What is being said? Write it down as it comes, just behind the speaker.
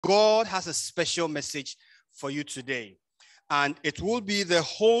God has a special message for you today, and it will be the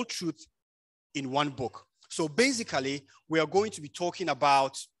whole truth in one book. So basically, we are going to be talking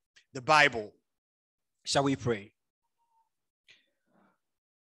about the Bible. Shall we pray?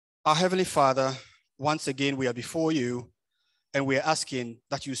 Our Heavenly Father, once again, we are before you, and we are asking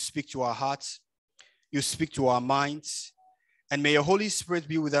that you speak to our hearts, you speak to our minds, and may your Holy Spirit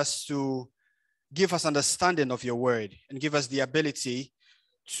be with us to give us understanding of your word and give us the ability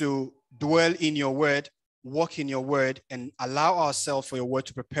to dwell in your word, walk in your word, and allow ourselves for your word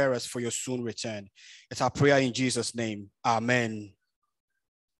to prepare us for your soon return. It's our prayer in Jesus' name. Amen.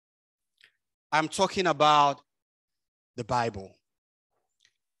 I'm talking about the Bible.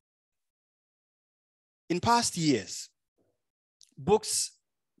 In past years, books,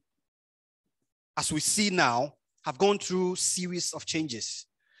 as we see now, have gone through a series of changes.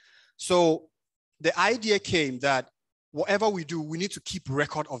 So the idea came that whatever we do, we need to keep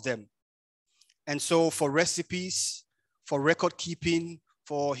record of them. And so for recipes, for record keeping,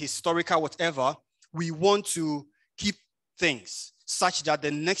 for historical whatever, we want to keep things such that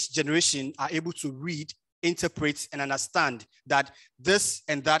the next generation are able to read, interpret, and understand that this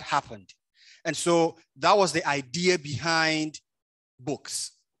and that happened. And so that was the idea behind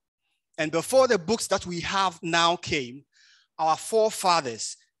books. And before the books that we have now came, our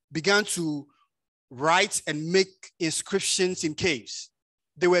forefathers began to write and make inscriptions in caves.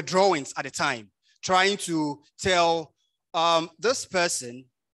 They were drawings at the time, trying to tell this person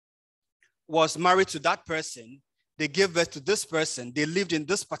was married to that person, they gave birth to this person, they lived in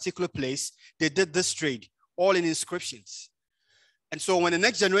this particular place, they did this trade, all in inscriptions. And so when the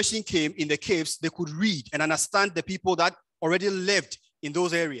next generation came in the caves, they could read and understand the people that already lived in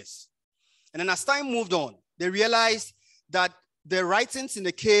those areas. And then as time moved on, they realized that the writings in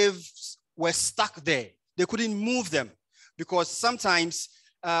the caves were stuck there. They couldn't move them because sometimes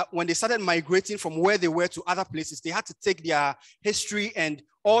when they started migrating from where they were to other places, they had to take their history and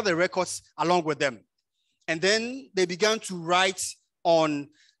all the records along with them. And then they began to write on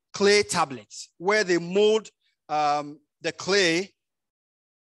clay tablets where they mold the clay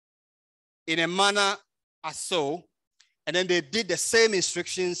in a manner as so, and then they did the same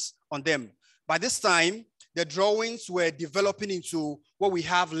instructions on them. By this time, the drawings were developing into what we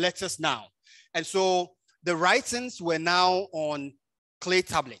have letters now. And so the writings were now on clay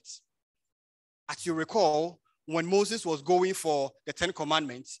tablets. As you recall, when Moses was going for the 10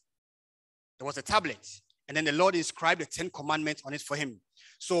 Commandments, there was a tablet. And then the Lord inscribed the 10 Commandments on it for him.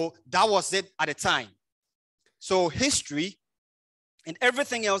 So that was it at the time. So history and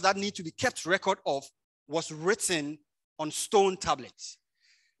everything else that needs to be kept record of was written on stone tablets.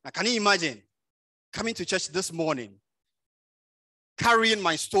 Now, can you imagine coming to church this morning, carrying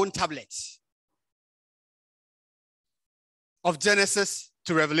my stone tablets of Genesis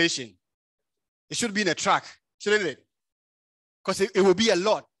to Revelation? It should be in a track, shouldn't it? Because it will be a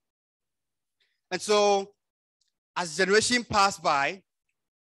lot. And so as generation passed by,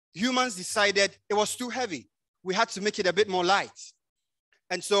 humans decided it was too heavy. We had to make it a bit more light.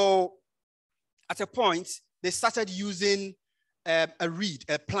 And so at a point, they started using a reed,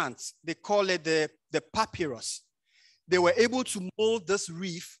 a plant. They call it the papyrus. They were able to mold this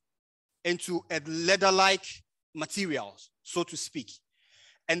reef into a leather-like material, so to speak.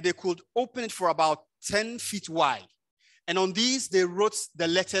 And they could open it for about 10 feet wide. And on these, they wrote the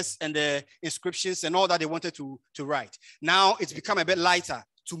letters and the inscriptions and all that they wanted to write. Now it's become a bit lighter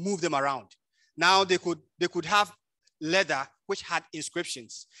to move them around. Now they could have leather which had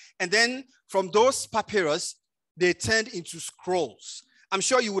inscriptions. And then from those papyrus, they turned into scrolls. I'm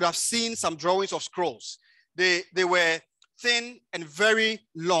sure you would have seen some drawings of scrolls. They were thin and very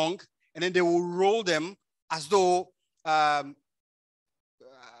long, and then they will roll them as though the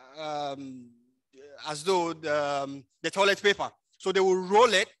toilet paper. So they will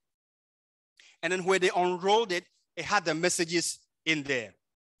roll it, and then where they unrolled it, it had the messages in there.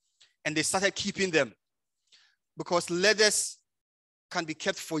 And they started keeping them because leathers can be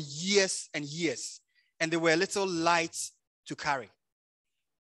kept for years and years, and they were a little light to carry.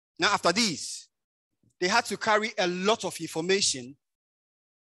 Now, after these, they had to carry a lot of information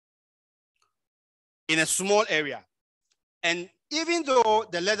in a small area. And even though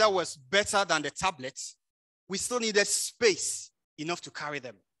the leather was better than the tablets, we still needed space enough to carry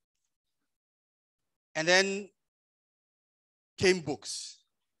them. And then came books.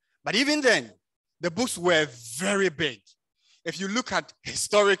 But even then, the books were very big. If you look at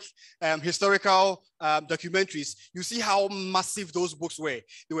historical documentaries, you see how massive those books were.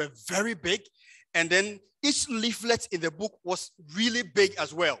 They were very big. And then each leaflet in the book was really big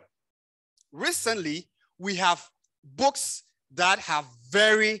as well. Recently, we have books that have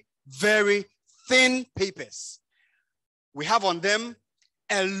very, very thin papers. We have on them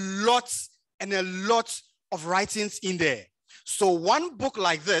a lot and a lot of writings in there. So one book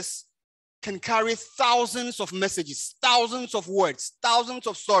like this can carry thousands of messages, thousands of words, thousands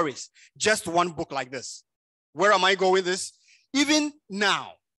of stories. Just one book like this. Where am I going with this? Even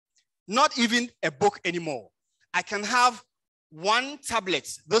now, not even a book anymore. I can have one tablet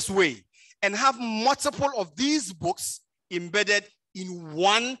this way and have multiple of these books embedded in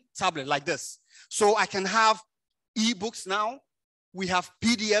one tablet like this. So I can have ebooks now. We have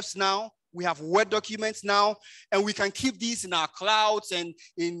PDFs now. We have Word documents now. And we can keep these in our clouds and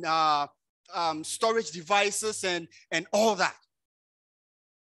in storage devices and all that.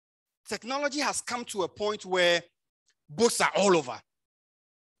 Technology has come to a point where books are all over.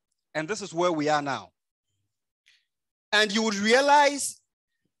 And this is where we are now. And you would realize,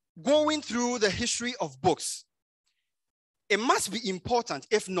 going through the history of books, it must be important.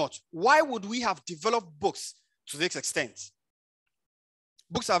 If not, why would we have developed books to this extent?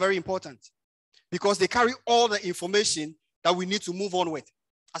 Books are very important because they carry all the information that we need to move on with.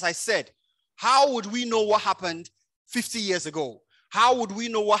 As I said, how would we know what happened 50 years ago? How would we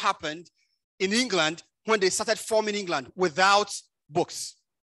know what happened in England when they started forming England without books?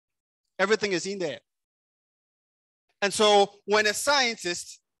 Everything is in there. And so when a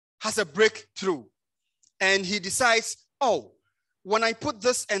scientist has a breakthrough and he decides, oh, when I put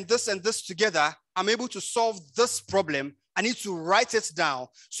this and this and this together, I'm able to solve this problem. I need to write it down.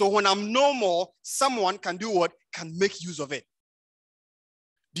 So when I'm no more, someone can do what? Can make use of it.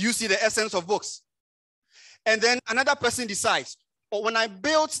 Do you see the essence of books? And then another person decides, oh, when I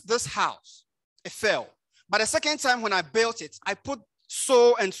built this house, it fell. But the second time when I built it, I put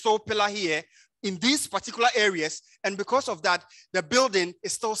so and so pillar here in these particular areas. And because of that, the building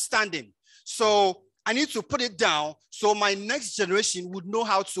is still standing. So I need to put it down so my next generation would know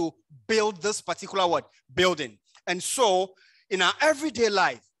how to build this particular building. And so in our everyday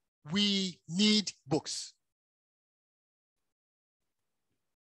life, we need books.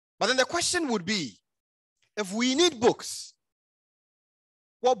 But then the question would be, if we need books,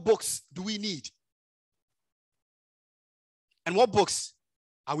 what books do we need? And what books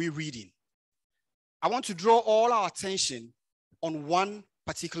are we reading? I want to draw all our attention on one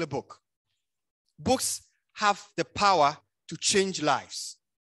particular book. Books have the power to change lives.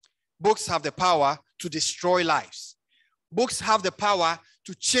 Books have the power to destroy lives. Books have the power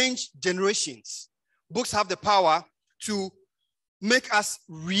to change generations. Books have the power to make us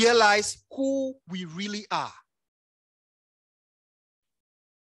realize who we really are.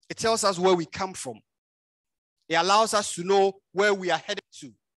 It tells us where we come from. It allows us to know where we are headed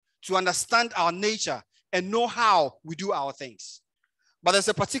to understand our nature and know how we do our things. But there's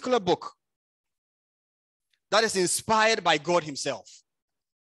a particular book that is inspired by God himself.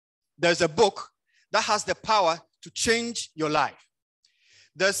 There's a book that has the power to change your life.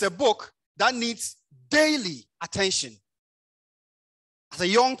 There's a book that needs daily attention. As a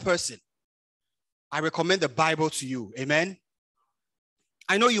young person, I recommend the Bible to you. Amen.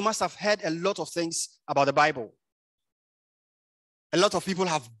 I know you must have heard a lot of things about the Bible. A lot of people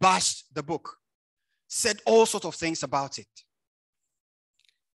have bashed the book, said all sorts of things about it.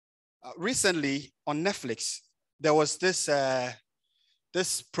 Recently on Netflix, there was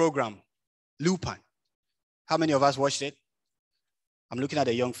this program, Lupin. How many of us watched it? I'm looking at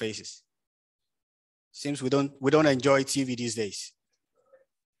the young faces. Seems we don't enjoy TV these days.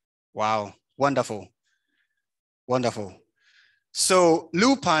 Wow, wonderful, wonderful. So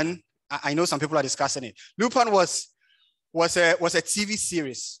Lupin, I know some people are discussing it. Lupin was a TV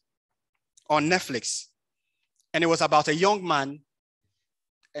series on Netflix, and it was about a young man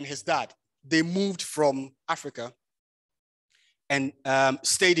and his dad. They moved from Africa and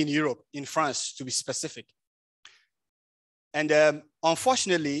stayed in Europe, in France to be specific. And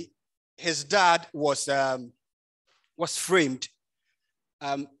unfortunately, his dad was framed.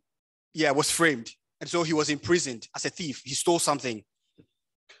 Was framed. And so he was imprisoned as a thief. He stole something.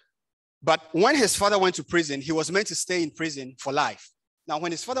 But when his father went to prison, he was meant to stay in prison for life. Now,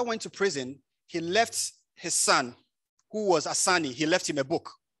 when his father went to prison, he left his son, who was Asani, he left him a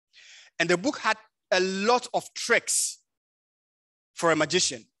book. And the book had a lot of tricks for a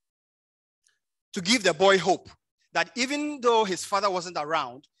magician to give the boy hope that even though his father wasn't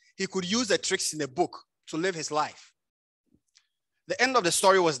around, he could use the tricks in the book to live his life. The end of the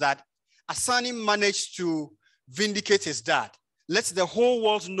story was that Asani managed to vindicate his dad, let the whole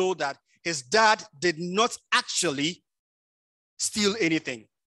world know that his dad did not actually steal anything.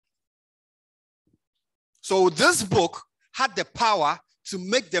 So this book had the power to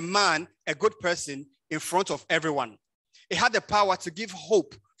make the man a good person in front of everyone. It had the power to give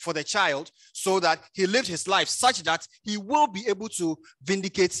hope for the child so that he lived his life such that he will be able to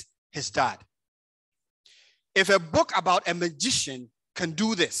vindicate his dad. If a book about a magician can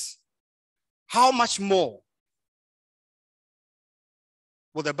do this, how much more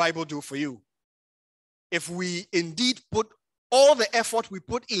will the Bible do for you? If we indeed put all the effort we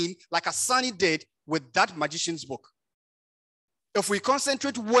put in, like Asani did with that magician's book. If we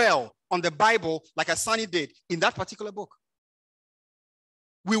concentrate well on the Bible, like Asani did in that particular book,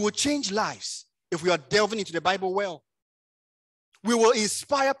 we will change lives if we are delving into the Bible well. We will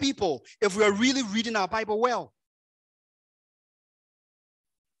inspire people if we are really reading our Bible well.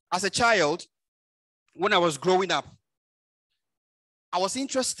 As a child, when I was growing up, I was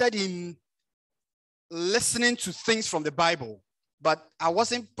interested in listening to things from the Bible, but I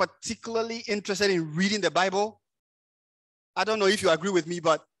wasn't particularly interested in reading the Bible. I don't know if you agree with me,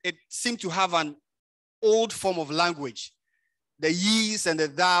 but it seemed to have an old form of language. The ye's and the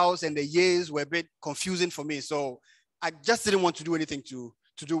thous and the ye's were a bit confusing for me, so I just didn't want to do anything to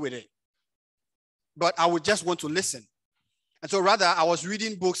do with it. But I would just want to listen. And so rather, I was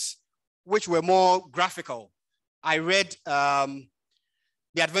reading books which were more graphical. I read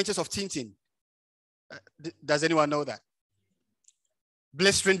The Adventist of Tintin. Does anyone know that?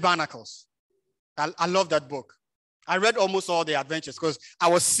 Blistering Barnacles. I love that book. I read almost all the adventures because I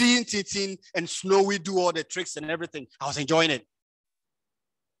was seeing Tintin and Snowy do all the tricks and everything. I was enjoying it.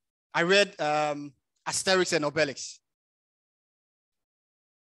 I read Asterix and Obelix.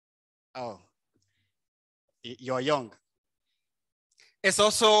 Oh, you're young. It's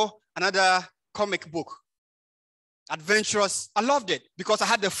also another comic book. Adventurous. I loved it because I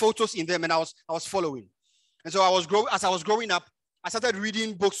had the photos in them and I was following. And so as I was growing up, I started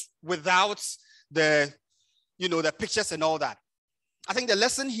reading books without the pictures and all that. I think the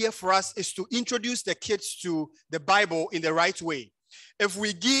lesson here for us is to introduce the kids to the Bible in the right way. If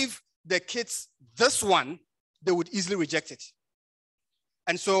we give the kids this one, they would easily reject it.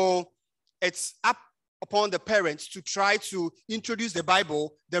 And so it's up upon the parents to try to introduce the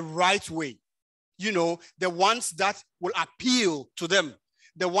Bible the right way. The ones that will appeal to them,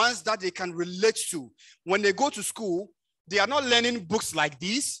 the ones that they can relate to. When they go to school, they are not learning books like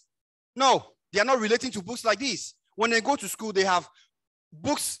these. No, they are not relating to books like these. When they go to school, they have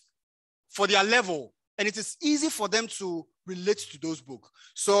books for their level, and it is easy for them to relate to those books.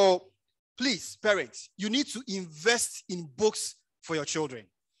 So please, parents, you need to invest in books for your children.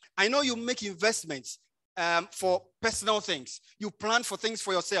 I know you make investments for personal things. You plan for things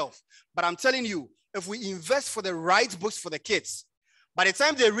for yourself. But I'm telling you, if we invest for the right books for the kids, by the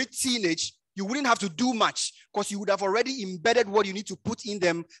time they reach teenage, you wouldn't have to do much because you would have already embedded what you need to put in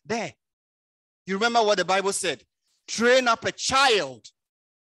them there. You remember what the Bible said? Train up a child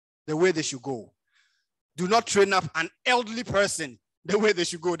the way they should go. Do not train up an elderly person the way they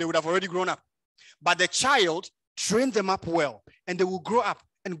should go. They would have already grown up. But the child, train them up well, and they will grow up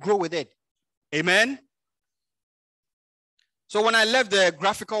and grow with it. Amen? So when I left the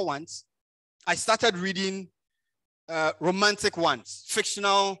graphical ones, I started reading romantic ones,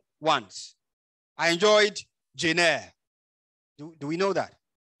 fictional ones. I enjoyed Jane Eyre. Do we know that?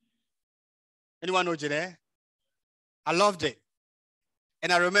 Anyone know Jane Eyre? I loved it.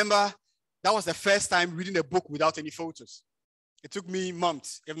 And I remember that was the first time reading a book without any photos. It took me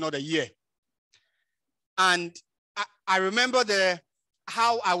months, if not a year. And I remember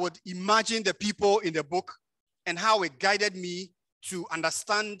how I would imagine the people in the book and how it guided me to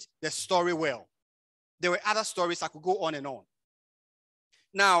understand the story well. There were other stories I could go on and on.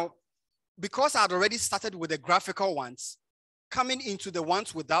 Now, because I had already started with the graphical ones, coming into the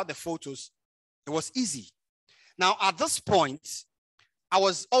ones without the photos, it was easy. Now, at this point, I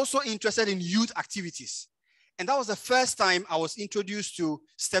was also interested in youth activities. And that was the first time I was introduced to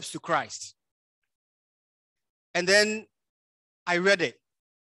Steps to Christ. And then I read it.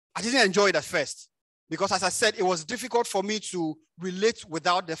 I didn't enjoy it at first because, as I said, it was difficult for me to relate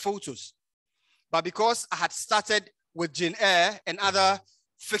without the photos. But because I had started with Jane Eyre and other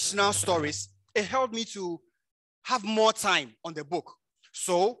fictional stories, it helped me to have more time on the book.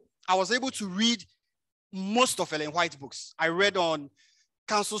 So I was able to read most of Ellen White's books. I read on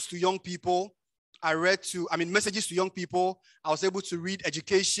counsels to young people. Messages to young people. I was able to read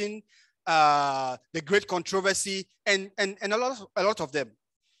education, the Great Controversy, and a lot of them.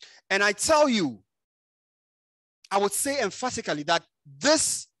 And I tell you, I would say emphatically that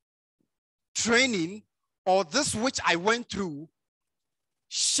this training or this which I went through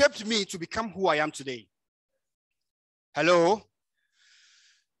shaped me to become who I am today. Hello?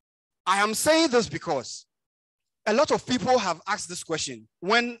 I am saying this because a lot of people have asked this question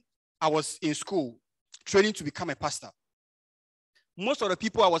when I was in school training to become a pastor. most of the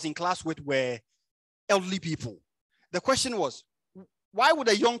people I was in class with were elderly people. The question was, why would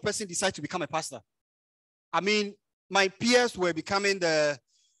a young person decide to become a pastor? I mean, my peers were becoming the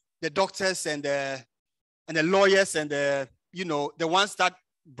doctors and the lawyers and the ones that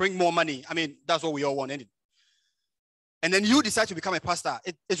bring more money. I mean, that's what we all wanted. And then you decide to become a pastor.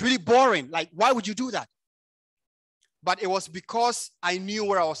 It's really boring. Like, why would you do that? But it was because I knew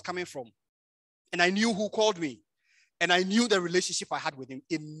where I was coming from. And I knew who called me. And I knew the relationship I had with him.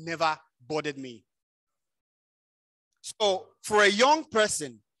 It never bothered me. So for a young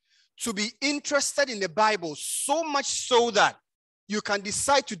person to be interested in the Bible so much so that you can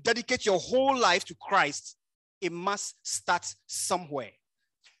decide to dedicate your whole life to Christ, it must start somewhere.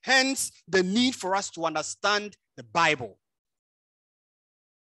 Hence, the need for us to understand the Bible.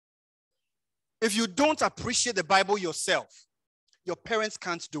 If you don't appreciate the Bible yourself, your parents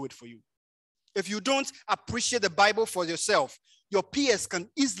can't do it for you. If you don't appreciate the Bible for yourself, your peers can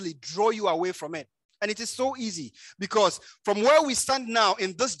easily draw you away from it. And it is so easy because from where we stand now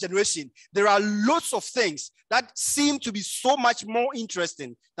in this generation, there are lots of things that seem to be so much more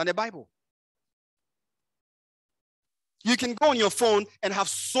interesting than the Bible. You can go on your phone and have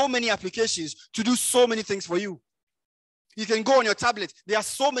so many applications to do so many things for you. You can go on your tablet. There are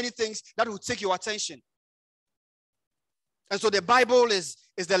so many things that will take your attention. And so the Bible is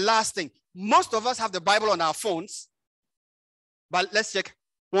the last thing. Most of us have the Bible on our phones, but let's check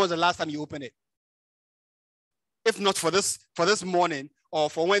when was the last time you opened it. If not for this morning or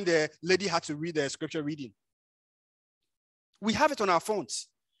for when the lady had to read the scripture reading. We have it on our phones.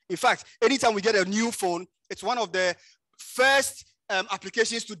 In fact, anytime we get a new phone, it's one of the first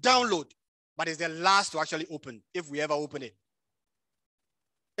applications to download, but it's the last to actually open, if we ever open it.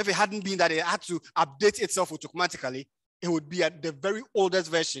 If it hadn't been that it had to update itself automatically, it would be at the very oldest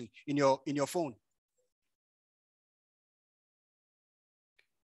version in your phone.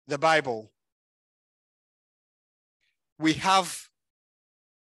 The Bible. We have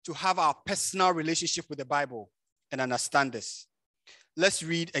to have our personal relationship with the Bible and understand this. Let's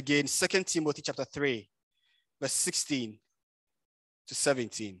read again 2 Timothy chapter 3, verse 16 to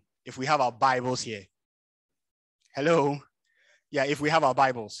 17. If we have our Bibles here. Hello? Yeah, if we have our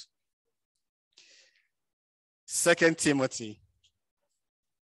Bibles. 2 Timothy.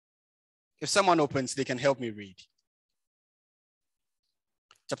 If someone opens, they can help me read.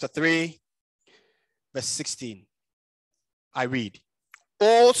 Chapter 3, verse 16. I read,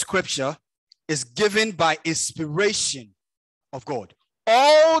 all scripture is given by inspiration of God.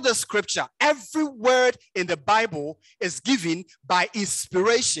 All the scripture, every word in the Bible is given by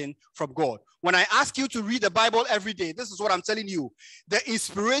inspiration from God. When I ask you to read the Bible every day, this is what I'm telling you. The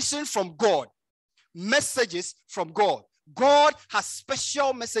inspiration from God, messages from God. God has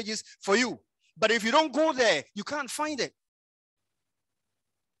special messages for you. But if you don't go there, you can't find it.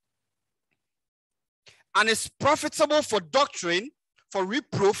 And it's profitable for doctrine, for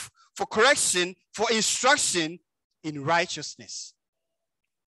reproof, for correction, for instruction in righteousness.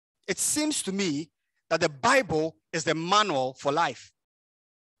 It seems to me that the Bible is the manual for life.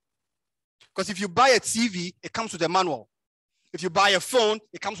 Because if you buy a TV, it comes with a manual. If you buy a phone,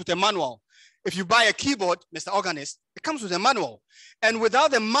 it comes with a manual. If you buy a keyboard, Mr. Organist, it comes with a manual. And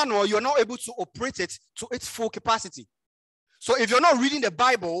without the manual, you're not able to operate it to its full capacity. So if you're not reading the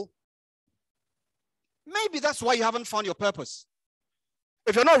Bible, maybe that's why you haven't found your purpose.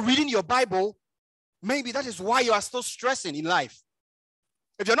 If you're not reading your Bible, maybe that is why you are still stressing in life.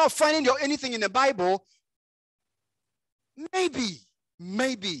 If you're not finding anything in the Bible, maybe.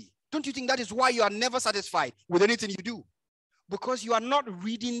 Don't you think that is why you are never satisfied with anything you do? Because you are not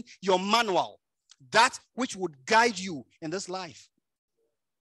reading your manual, that which would guide you in this life.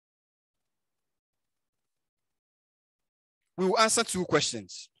 We will answer two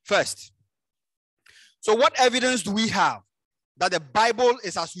questions. First, so what evidence do we have that the Bible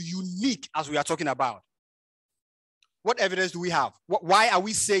is as unique as we are talking about? What evidence do we have? Why are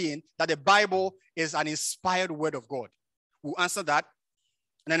we saying that the Bible is an inspired word of God? We'll answer that.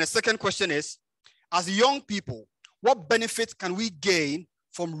 And then the second question is, as young people, what benefits can we gain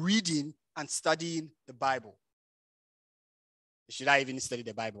from reading and studying the Bible? Should I even study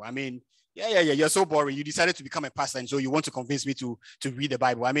the Bible? I mean, yeah, you're so boring. You decided to become a pastor, and so you want to convince me to read the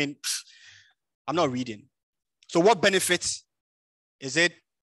Bible. I mean, I'm not reading. So what benefits is it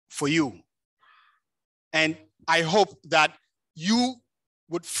for you? And I hope that you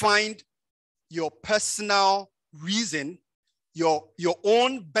would find your personal reason, your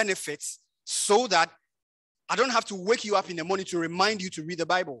own benefits, so that I don't have to wake you up in the morning to remind you to read the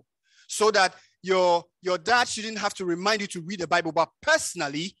Bible. So that your dad shouldn't have to remind you to read the Bible. But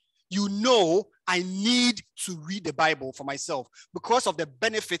personally, you know I need to read the Bible for myself because of the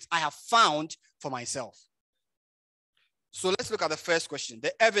benefits I have found for myself. So let's look at the first question,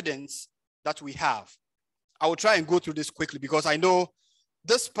 the evidence that we have. I will try and go through this quickly because I know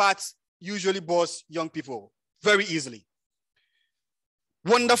this part usually bores young people very easily.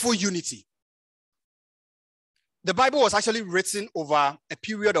 Wonderful unity. The Bible was actually written over a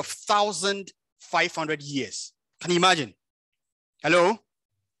period of 1,500 years. Can you imagine? Hello?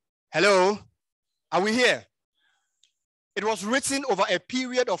 Hello? Are we here? It was written over a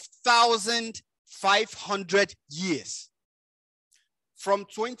period of 1,500 years. From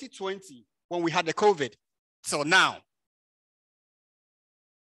 2020, when we had the COVID, till now.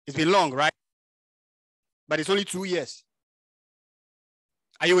 It's been long, right? But it's only 2 years.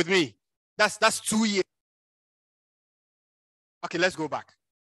 Are you with me? That's 2 years. Okay, let's go back.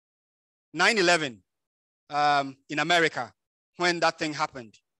 9/11 in America, when that thing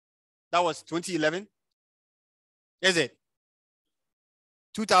happened. That was 2011. Is it?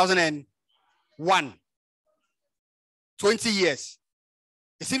 2001. 20 years.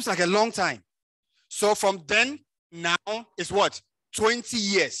 It seems like a long time. So from then, now is what? 20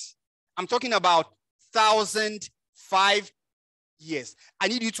 years. I'm talking about 1,005 years. I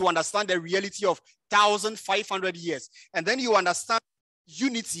need you to understand the reality of 1,500 years. And then you understand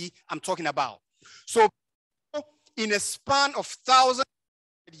unity I'm talking about. So in a span of 1,000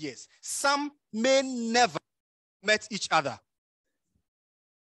 years, some may never met each other.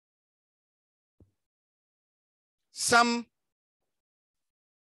 Some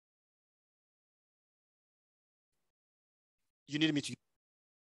you need me to.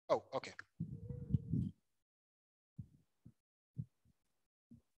 Oh, okay.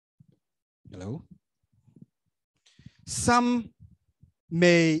 Hello. Some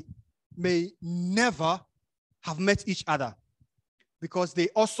may never have met each other because they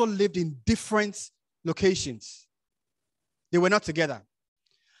also lived in different locations. They were not together.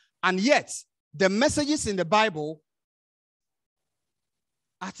 And yet, the messages in the Bible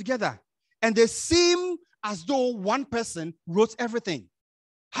are together. And they seem as though one person wrote everything.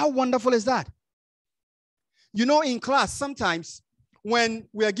 How wonderful is that? You know, in class, sometimes when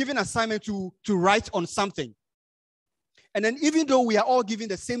we are given assignment to write on something, and then even though we are all given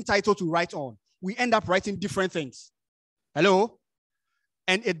the same title to write on, we end up writing different things. Hello?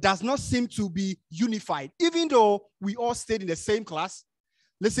 And it does not seem to be unified, even though we all stayed in the same class,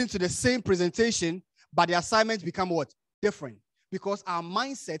 listened to the same presentation, but the assignments become what? Different, because our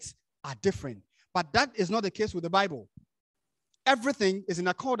mindsets are different. But that is not the case with the Bible. Everything is in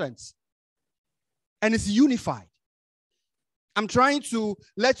accordance and it's unified. I'm trying to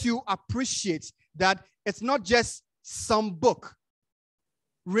let you appreciate that it's not just some book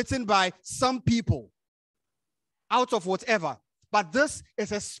written by some people out of whatever, but this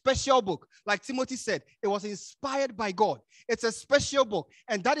is a special book. Like Timothy said, it was inspired by God. It's a special book,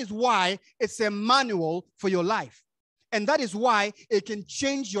 and that is why it's a manual for your life. And that is why it can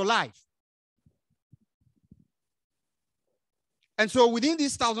change your life. And so within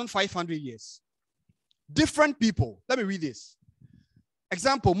these 1,500 years, different people, let me read this.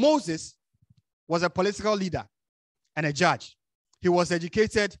 Example, Moses was a political leader and a judge. He was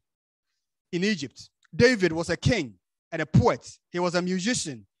educated in Egypt. David was a king and a poet. He was a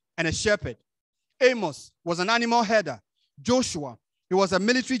musician and a shepherd. Amos was an animal herder. Joshua, he was a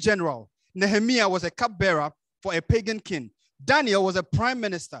military general. Nehemiah was a cupbearer for a pagan king. Daniel was a prime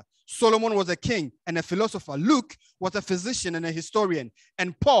minister. Solomon was a king and a philosopher. Luke was a physician and a historian.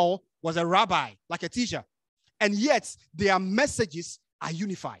 And Paul was a rabbi, like a teacher. And yet, their messages are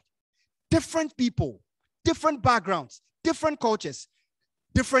unified. Different people, different backgrounds, different cultures,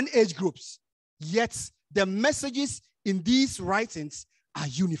 different age groups. Yet, the messages in these writings are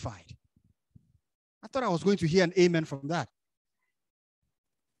unified. I thought I was going to hear an amen from that.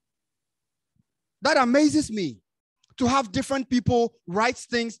 That amazes me, to have different people write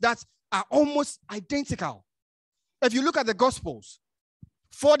things that are almost identical. If you look at the Gospels,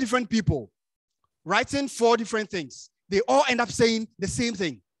 4 different people writing 4 different things, they all end up saying the same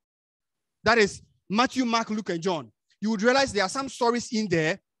thing. That is Matthew, Mark, Luke, and John. You would realize there are some stories in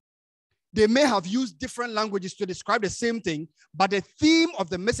there. They may have used different languages to describe the same thing, but the theme of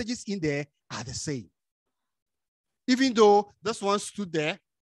the messages in there are the same. Even though this one stood there,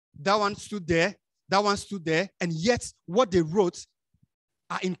 that one stood there, that one stood there, and yet what they wrote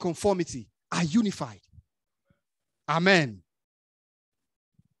are in conformity, are unified. Amen.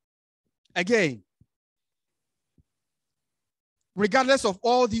 Again, regardless of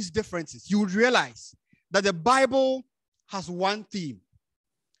all these differences, you would realize that the Bible has one theme.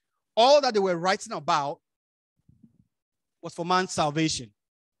 All that they were writing about was for man's salvation.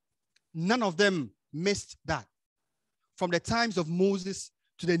 None of them missed that. From the times of Moses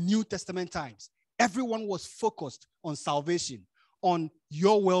to the New Testament times, everyone was focused on salvation, on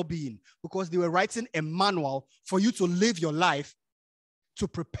your well-being, because they were writing a manual for you to live your life to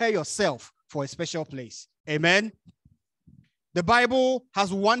prepare yourself for a special place. Amen. The Bible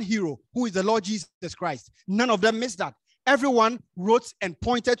has one hero, who is the Lord Jesus Christ. None of them missed that. Everyone wrote and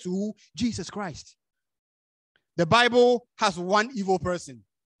pointed to who? Jesus Christ. The Bible has one evil person.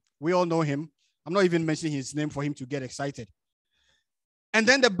 We all know him. I'm not even mentioning his name for him to get excited. And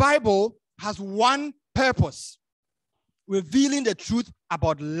then the Bible has one purpose, revealing the truth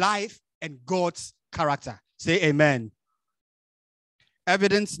about life and God's character. Say amen.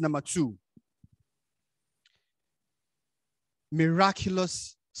 Evidence number 2.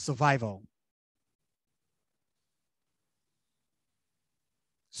 Miraculous survival.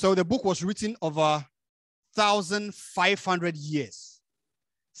 So the book was written over 1,500 years.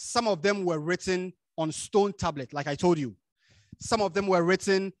 Some of them were written on stone tablet, like I told you. Some of them were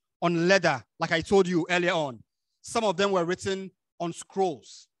written on leather, like I told you earlier on. Some of them were written on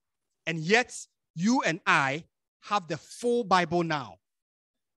scrolls. And yet, you and I have the full Bible now.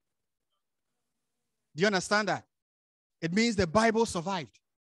 Do you understand that? It means the Bible survived.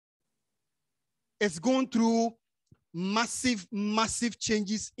 It's gone through massive, massive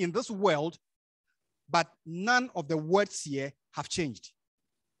changes in this world, but none of the words here have changed.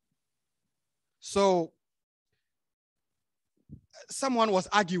 So, someone was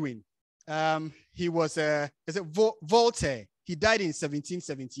arguing. He was, Voltaire. He died in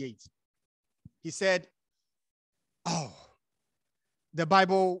 1778. He said, oh, the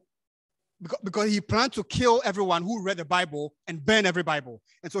Bible, because he planned to kill everyone who read the Bible and burn every Bible.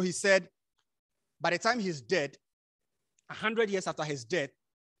 And so he said, by the time he's dead, 100 years after his death,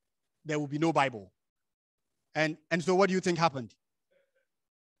 there will be no Bible. And so what do you think happened?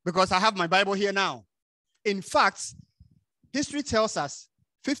 Because I have my Bible here now. In fact, history tells us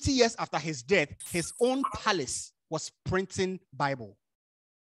 50 years after his death, his own palace was printing Bible.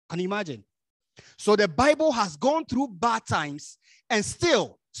 Can you imagine? So the Bible has gone through bad times and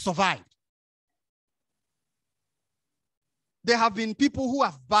still survived. There have been people who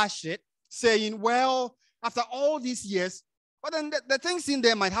have bashed it, saying, well, after all these years, but then the things in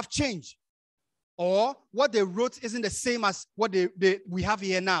there might have changed. Or what they wrote isn't the same as what we have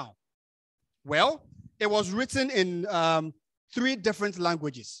here now. Well, it was written in 3 different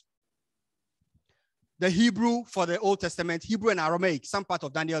languages. The Hebrew for the Old Testament, Hebrew and Aramaic, some part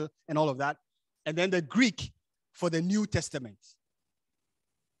of Daniel and all of that. And then the Greek for the New Testament.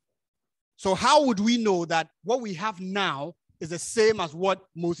 So how would we know that what we have now is the same as what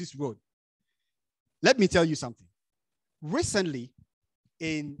Moses wrote? Let me tell you something. Recently,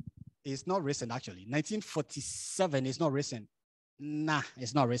 it's not recent actually, 1947 is not recent. Nah,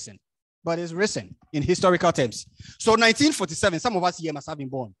 it's not recent. But it's recent in historical terms. So 1947, some of us here must have been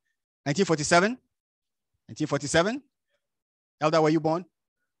born. 1947? 1947? Elder, were you born?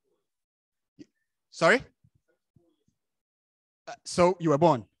 Sorry? So you were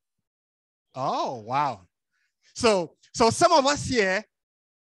born? Oh, wow. So some of us here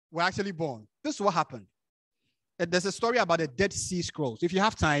were actually born. This is what happened. There's a story about the Dead Sea Scrolls. If you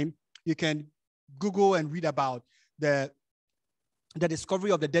have time, you can Google and read about the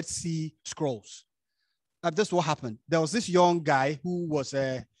discovery of the Dead Sea Scrolls. This is what happened. There was this young guy who was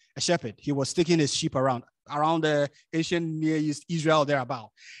a shepherd. He was taking his sheep around the ancient Near East, Israel,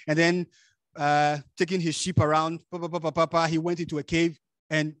 thereabout. And then taking his sheep around, he went into a cave,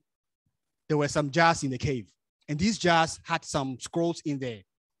 and there were some jars in the cave. And these jars had some scrolls in there.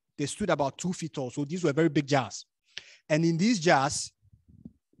 They stood about 2 feet tall. So these were very big jars. And in these jars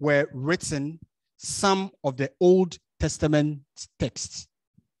were written some of the Old Testament texts.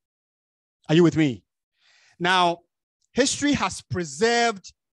 Are you with me? Now, history has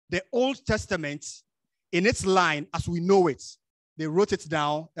preserved the Old Testament in its line as we know it. They wrote it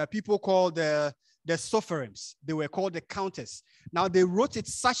down. People called the sopharims. They were called the counters. Now, they wrote it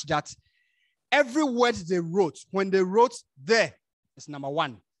such that every word they wrote, when they wrote there, it's number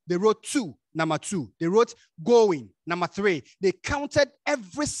 1. They wrote 2, number 2. They wrote going, number 3. They counted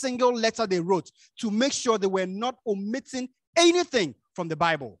every single letter they wrote to make sure they were not omitting anything from the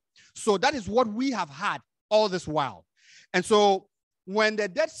Bible. So that is what we have had all this while. And so when the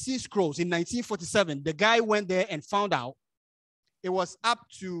Dead Sea Scrolls in 1947, the guy went there and found out, it was up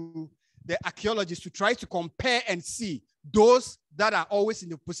to the archaeologists to try to compare and see those that are always in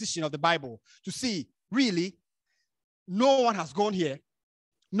the position of the Bible, to see, really, no one has gone here.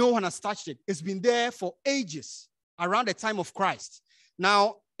 No one has touched it. It's been there for ages, around the time of Christ.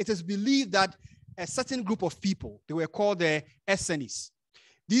 Now, it is believed that a certain group of people, they were called the Essenes,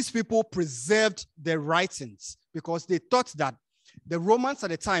 these people preserved their writings because they thought that the Romans at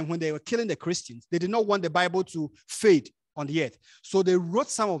the time, when they were killing the Christians, they did not want the Bible to fade on the earth. So they wrote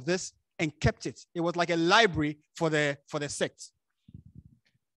some of this and kept it. It was like a library for the sect.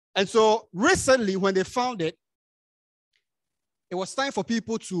 And so recently, when they found it, it was time for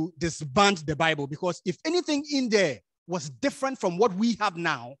people to disband the Bible, because if anything in there was different from what we have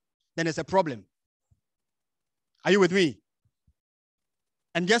now, then it's a problem. Are you with me?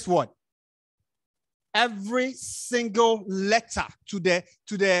 And guess what? Every single letter to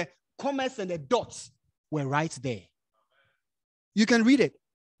the commas and the dots were right there. You can read it.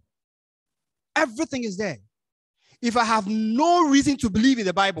 Everything is there. If I have no reason to believe in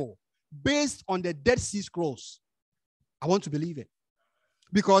the Bible based on the Dead Sea Scrolls, I want to believe it.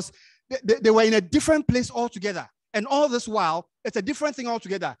 Because they were in a different place altogether. And all this while, it's a different thing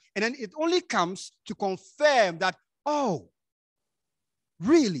altogether. And then it only comes to confirm that, oh,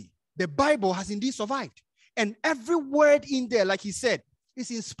 really, the Bible has indeed survived. And every word in there, like he said,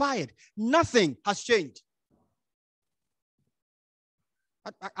 is inspired. Nothing has changed.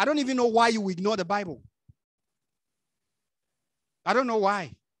 I don't even know why you ignore the Bible. I don't know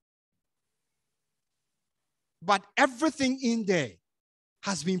why. But everything in there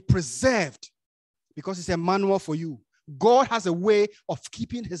has been preserved because it's a manual for you. God has a way of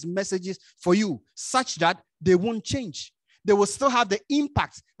keeping his messages for you such that they won't change. They will still have the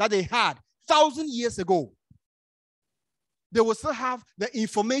impact that they had 1,000 years ago. They will still have the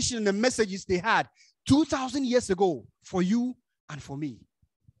information and the messages they had 2,000 years ago for you and for me.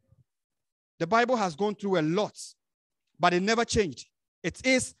 The Bible has gone through a lot, but it never changed. It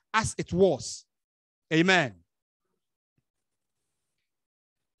is as it was. Amen.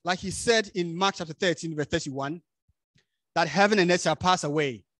 Like he said in Mark chapter 13, verse 31, that heaven and earth shall pass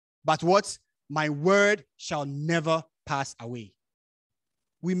away, but what? My word shall never pass away.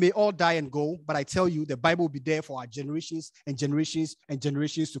 We may all die and go, but I tell you, the Bible will be there for our generations and generations and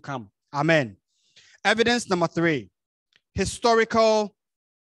generations to come. Amen. Evidence number 3, historical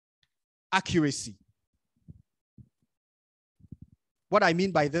accuracy. What I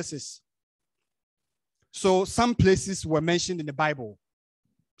mean by this is, so some places were mentioned in the Bible.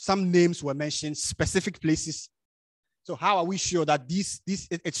 Some names were mentioned, specific places. So how are we sure that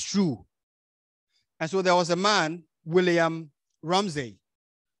it's true? And so there was a man, William Ramsay,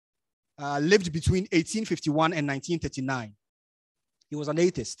 lived between 1851 and 1939. He was an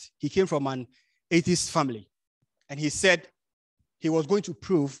atheist. He came from an atheist family. And he said he was going to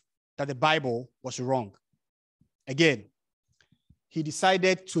prove that the Bible was wrong. Again, he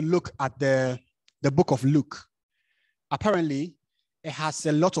decided to look at the book of Luke. Apparently, it has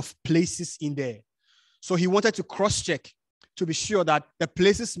a lot of places in there. So he wanted to cross-check to be sure that the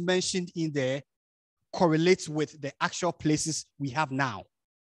places mentioned in there correlates with the actual places we have now.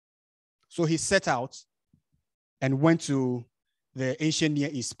 So he set out and went to the ancient Near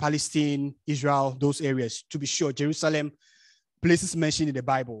East, Palestine, Israel, those areas, to be sure, Jerusalem, places mentioned in the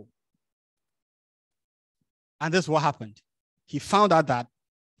Bible. And this is what happened. He found out that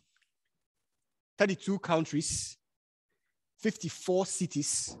 32 countries, 54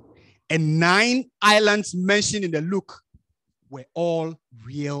 cities, and 9 islands mentioned in the Luke were all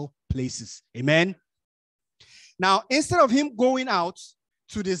real places. Amen. Now, instead of him going out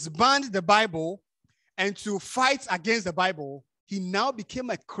to disband the Bible and to fight against the Bible, he now became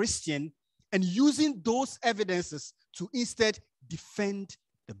a Christian and using those evidences to instead defend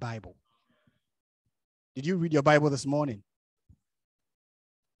the Bible. Did you read your Bible this morning?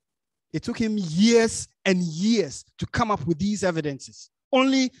 It took him years and years to come up with these evidences,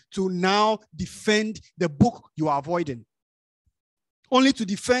 only to now defend the book you are avoiding. Only to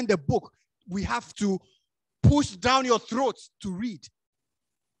defend the book we have to push down your throat to read.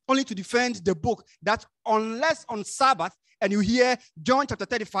 Only to defend the book that unless on Sabbath and you hear John chapter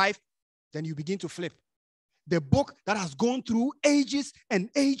 35, then you begin to flip. The book that has gone through ages and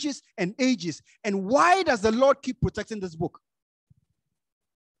ages and ages. And why does the Lord keep protecting this book?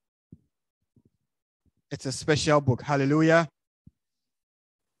 It's a special book. Hallelujah.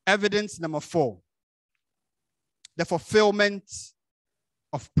 Evidence number 4. The fulfillment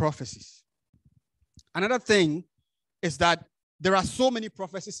of prophecies. Another thing is that there are so many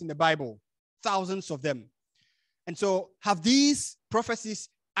prophecies in the Bible, thousands of them. And so have these prophecies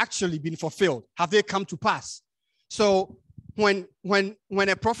actually been fulfilled? Have they come to pass? So when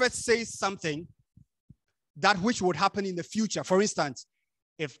a prophet says something, that which would happen in the future, for instance,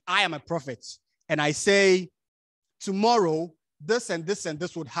 if I am a prophet and I say, tomorrow, this and this and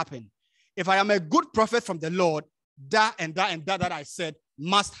this would happen. If I am a good prophet from the Lord, that and that and that I said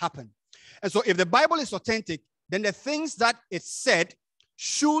must happen. And so if the Bible is authentic, then the things that it said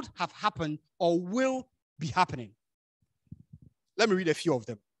should have happened or will be happening. Let me read a few of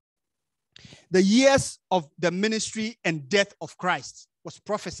them. The years of the ministry and death of Christ was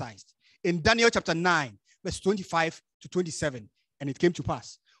prophesied in Daniel chapter 9, verse 25 to 27, and it came to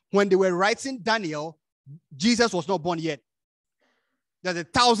pass. When they were writing Daniel, Jesus was not born yet. There's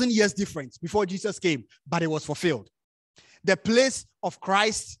 1,000 years difference before Jesus came, but it was fulfilled. The place of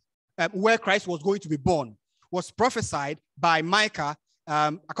Christ, where Christ was going to be born, was prophesied by Micah,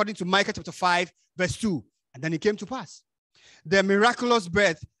 according to Micah chapter 5, verse 2, and then it came to pass. The miraculous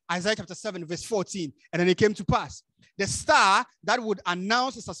birth, Isaiah chapter 7, verse 14, and then it came to pass. The star that would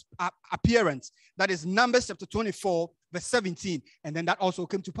announce its appearance, that is Numbers chapter 24, verse 17, and then that also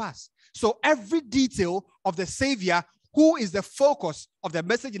came to pass. So every detail of the Savior, who is the focus of the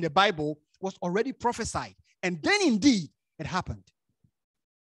message in the Bible, was already prophesied. And then indeed, it happened.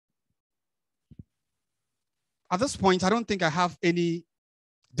 At this point, I don't think I have any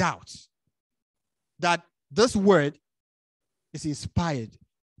doubt that this word is inspired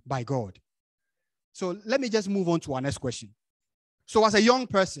by God. So let me just move on to our next question. So as a young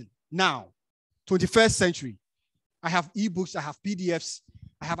person, now, 21st century, I have ebooks, I have PDFs,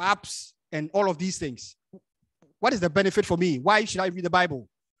 I have apps, and all of these things. What is the benefit for me? Why should I read the Bible?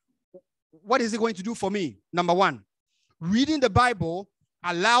 What is it going to do for me? Number one, reading the Bible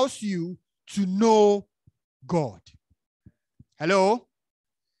allows you to know God. Hello?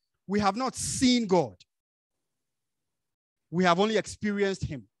 We have not seen God. We have only experienced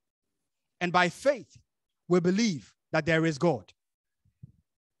him. And by faith, we believe that there is God.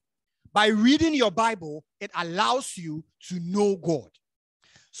 By reading your Bible, it allows you to know God.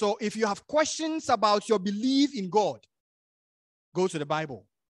 So if you have questions about your belief in God, go to the Bible.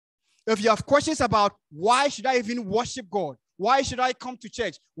 If you have questions about why should I even worship God? Why should I come to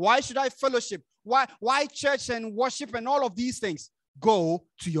church? Why should I fellowship? Why church and worship and all of these things? Go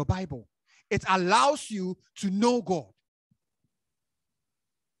to your Bible. It allows you to know God.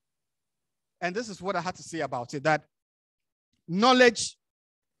 And this is what I had to say about it, that knowledge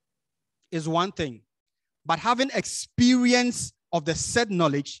is one thing, but having experience of the said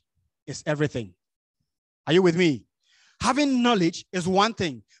knowledge is everything. Are you with me? Having knowledge is one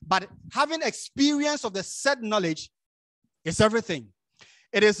thing, but having experience of the said knowledge is everything.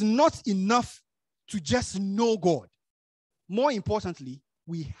 It is not enough to just know God. More importantly,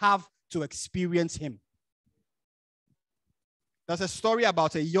 we have to experience him. There's a story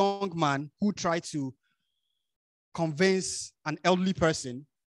about a young man who tried to convince an elderly person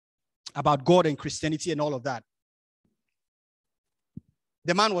about God and Christianity and all of that.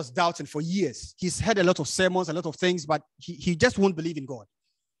 The man was doubting for years. He's heard a lot of sermons, a lot of things, but he just won't believe in God.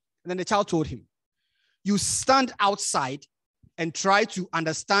 And then the child told him, you stand outside and try to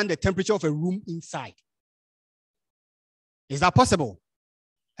understand the temperature of a room inside. Is that possible?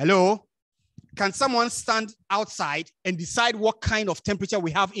 Hello? Can someone stand outside and decide what kind of temperature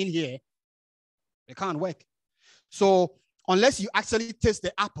we have in here? It can't work. So unless you actually taste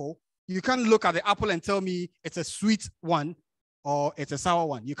the apple, you can't look at the apple and tell me it's a sweet one or it's a sour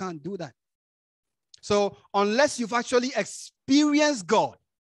one. You can't do that. So unless you've actually experienced God,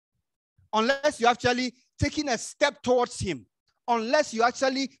 unless you actually taken a step towards him, unless you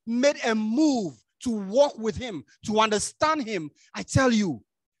actually made a move to walk with him, to understand him, I tell you,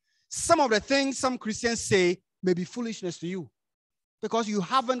 some of the things some Christians say may be foolishness to you because you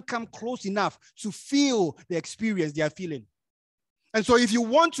haven't come close enough to feel the experience they are feeling. And so if you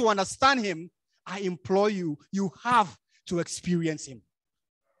want to understand him, I implore you, you have to experience him.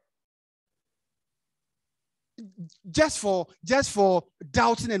 Just for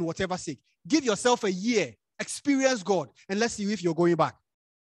doubting and whatever sake, give yourself a year, experience God, and let's see if you're going back.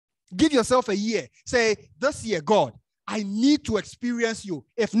 Give yourself a year. Say, this year, God, I need to experience you.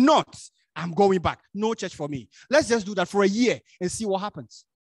 If not, I'm going back. No church for me. Let's just do that for a year and see what happens.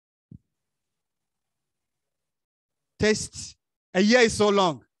 Taste. A year is so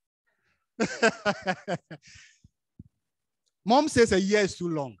long. Mom says a year is too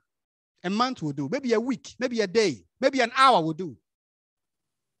long. A month will do. Maybe a week. Maybe a day. Maybe an hour will do.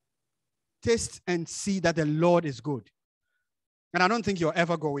 Taste and see that the Lord is good. And I don't think you're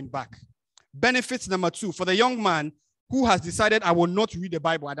ever going back. Benefits number 2, for the young man who has decided I will not read the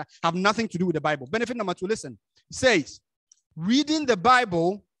Bible, I have nothing to do with the Bible. Benefit number 2, listen. It says, reading the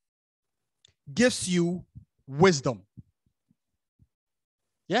Bible gives you wisdom.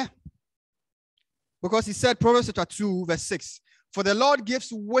 Yeah. Because he said, Proverbs chapter 2, verse 6, for the Lord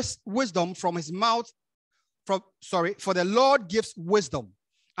gives wisdom from his mouth, for the Lord gives wisdom,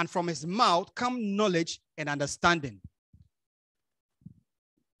 and from his mouth come knowledge and understanding.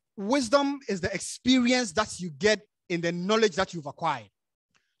 Wisdom is the experience that you get in the knowledge that you've acquired.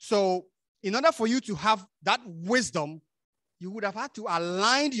 So in order for you to have that wisdom, you would have had to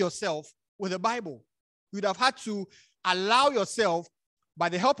align yourself with the Bible. You would have had to allow yourself, by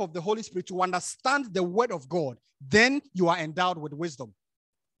the help of the Holy Spirit, to understand the word of God. Then you are endowed with wisdom.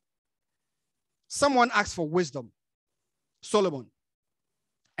 Someone asked for wisdom, Solomon.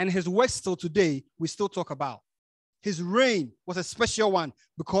 And his works still today, we still talk about. His reign was a special one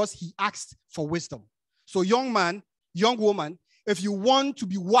because he asked for wisdom. So young man, young woman, if you want to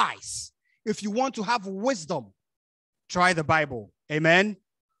be wise, if you want to have wisdom, try the Bible. Amen.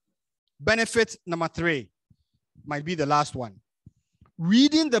 Benefit number 3 might be the last one.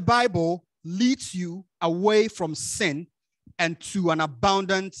 Reading the Bible leads you away from sin and to an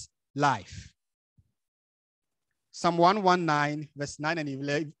abundant life. Psalm 119, verse 9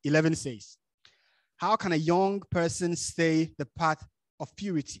 and 11 says, how can a young person stay the path of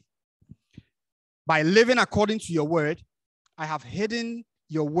purity? By living according to your word, I have hidden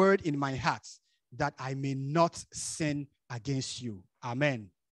your word in my heart, that I may not sin against you. Amen.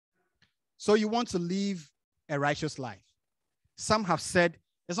 So you want to live a righteous life. Some have said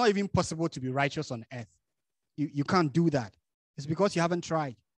it's not even possible to be righteous on earth. You can't do that. It's because you haven't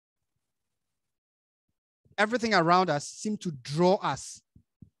tried. Everything around us seems to draw us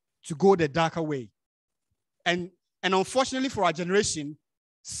to go the darker way. And unfortunately for our generation,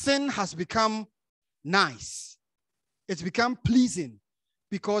 sin has become nice. It's become pleasing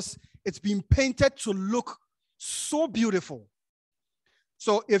because it's been painted to look so beautiful.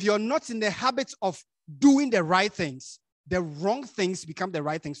 So if you're not in the habit of doing the right things, the wrong things become the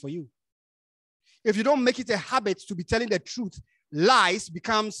right things for you. If you don't make it a habit to be telling the truth, lies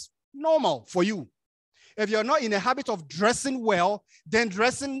becomes normal for you. If you're not in a habit of dressing well, then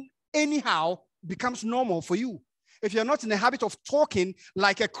dressing anyhow becomes normal for you. If you're not in the habit of talking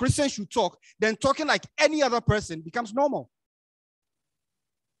like a Christian should talk, then talking like any other person becomes normal.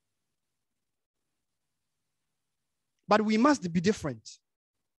 But we must be different.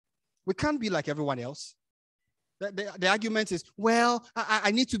 We can't be like everyone else. The argument is, well, I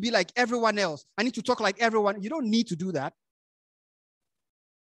need to be like everyone else. I need to talk like everyone. You don't need to do that.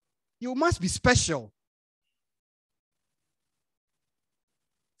 You must be special.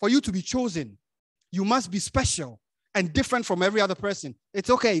 For you to be chosen, you must be special and different from every other person.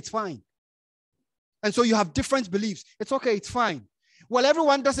 It's okay, it's fine. And so you have different beliefs. It's okay, it's fine. Well,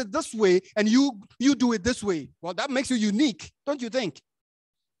 everyone does it this way and you do it this way. Well, that makes you unique, don't you think?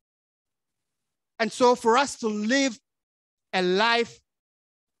 And so for us to live a life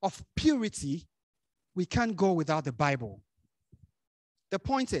of purity, we can't go without the Bible. The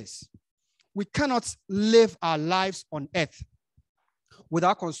point is, we cannot live our lives on earth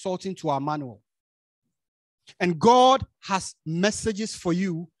without consulting to our manual. And God has messages for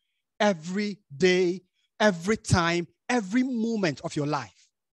you every day, every time, every moment of your life.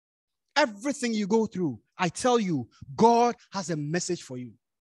 Everything you go through, I tell you, God has a message for you.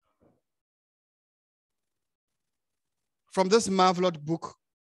 From this marvelous book,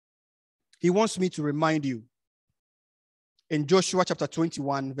 he wants me to remind you in Joshua chapter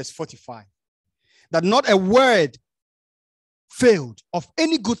 21, verse 45, that not a word failed of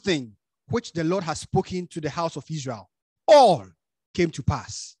any good thing which the Lord has spoken to the house of Israel. All came to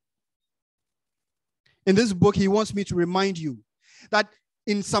pass. In this book, he wants me to remind you that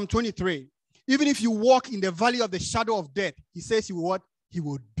in Psalm 23, even if you walk in the valley of the shadow of death, he says he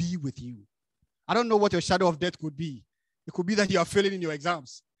will be with you. I don't know what your shadow of death could be. It could be that you are failing in your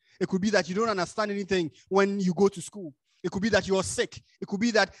exams. It could be that you don't understand anything when you go to school. It could be that you are sick. It could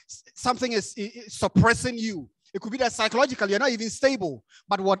be that something is suppressing you. It could be that psychologically you're not even stable.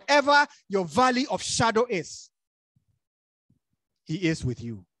 But whatever your valley of shadow is, he is with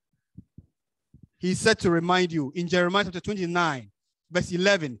you. He said to remind you in Jeremiah chapter 29, verse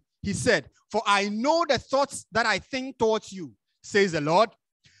 11, he said, for I know the thoughts that I think towards you, says the Lord,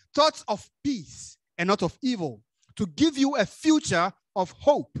 thoughts of peace and not of evil, to give you a future of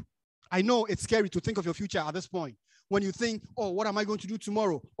hope. I know it's scary to think of your future at this point. When you think, oh, what am I going to do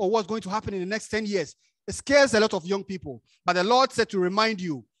tomorrow? Or what's going to happen in the next 10 years? It scares a lot of young people. But the Lord said to remind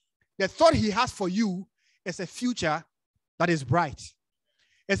you, the thought he has for you is a future that is bright.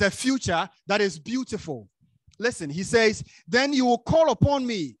 It's a future that is beautiful. Listen, he says, then you will call upon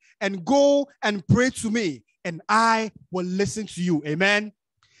me and go and pray to me, and I will listen to you. Amen.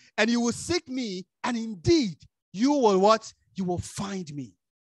 And you will seek me, and indeed, you will what? You will find me.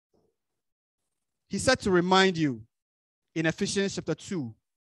 He said to remind you in Ephesians chapter 2,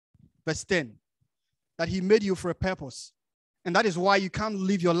 verse 10, that he made you for a purpose. And that is why you can't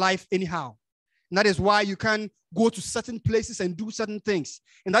live your life anyhow. And that is why you can't go to certain places and do certain things.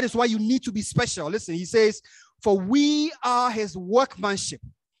 And that is why you need to be special. Listen, he says, for we are his workmanship,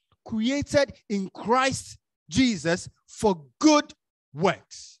 created in Christ Jesus for good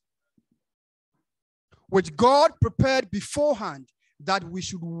works, which God prepared beforehand that we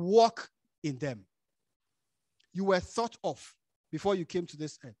should walk in them. You were thought of before you came to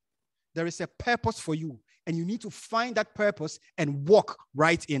this earth. There is a purpose for you, and you need to find that purpose and walk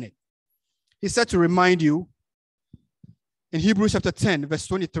right in it. He said to remind you in Hebrews chapter 10, verse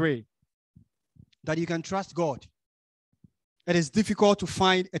 23, that you can trust God. It is difficult to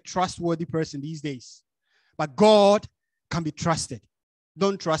find a trustworthy person these days, but God can be trusted.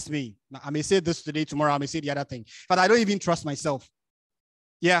 Don't trust me. Now, I may say this today, tomorrow I may say the other thing, but I don't even trust myself.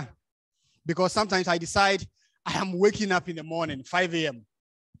 Yeah, because sometimes I decide I am waking up in the morning, 5 a.m.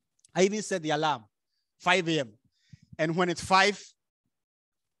 I even set the alarm, 5 a.m. And when it's 5,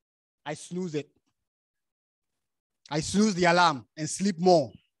 I snooze it. I snooze the alarm and sleep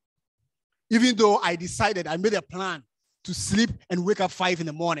more. Even though I decided, I made a plan to sleep and wake up 5 in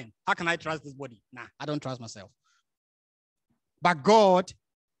the morning. How can I trust this body? Nah, I don't trust myself. But God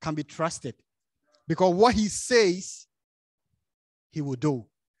can be trusted because what he says, he will do.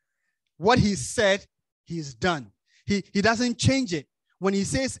 What he said, he's done. He doesn't change it. When he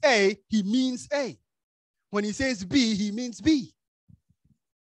says A, he means A. When he says B, he means B.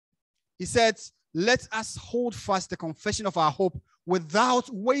 He said, let us hold fast the confession of our hope without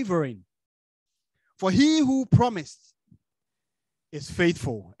wavering. For he who promised is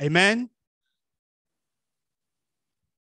faithful. Amen.